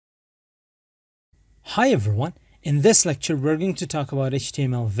Hi everyone, in this lecture we're going to talk about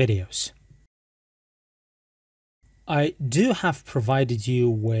HTML videos. I do have provided you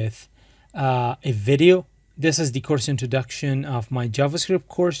with a video. This is the course introduction of my JavaScript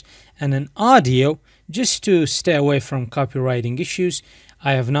course and an audio just to stay away from copywriting issues.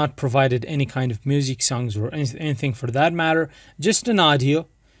 I have not provided any kind of music, songs, or anything for that matter, just an audio.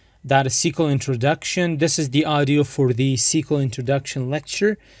 That is SQL introduction. This is the audio for the SQL introduction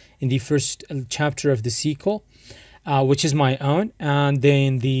lecture in the first chapter of the SQL, which is my own, and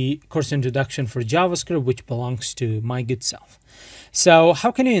then the course introduction for JavaScript, which belongs to my good self. So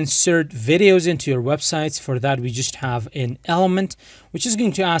how can you insert videos into your websites? For that, we just have an element, which is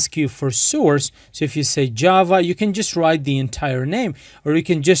going to ask you for source. So if you say Java, you can just write the entire name, or you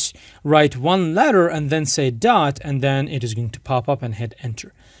can just write one letter and then say dot, and then it is going to pop up and hit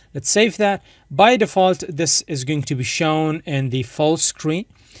enter. Let's save that. By default, this is going to be shown in the full screen.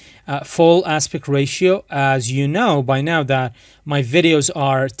 Full aspect ratio, as you know by now that my videos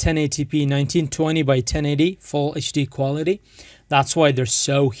are 1080p 1920 by 1080 full HD quality. That's why they're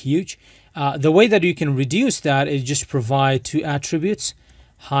so huge. The way that you can reduce that is just provide two attributes: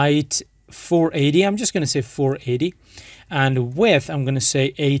 height 480, I'm just going to say 480, and width I'm going to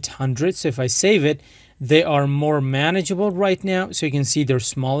say 800. So if I save it, they are more manageable right now, so you can see they're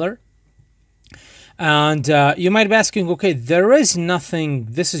smaller. And you might be asking, okay, there is nothing,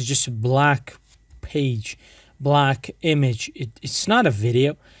 this is just a black page, black image. It's not a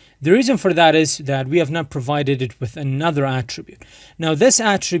video. The reason for that is that we have not provided it with another attribute. Now, this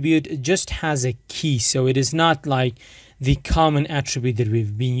attribute just has a key, so it is not like the common attribute that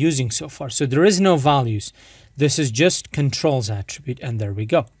we've been using so far. So there is no values. This is just controls attribute, and there we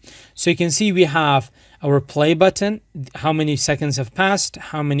go. So you can see we have our play button, how many seconds have passed,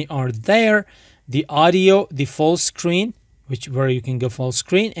 how many are there, the audio, the full screen, where you can go full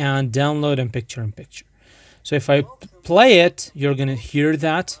screen, and download and picture in picture. So if I play it, you're going to hear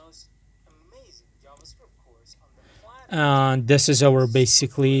that. And this is our this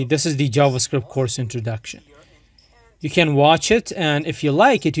is the JavaScript course introduction. You can watch it, and if you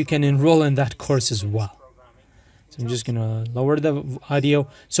like it, you can enroll in that course as well. So I'm just going to lower the audio.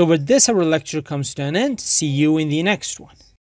 So with this, our lecture comes to an end. See you in the next one.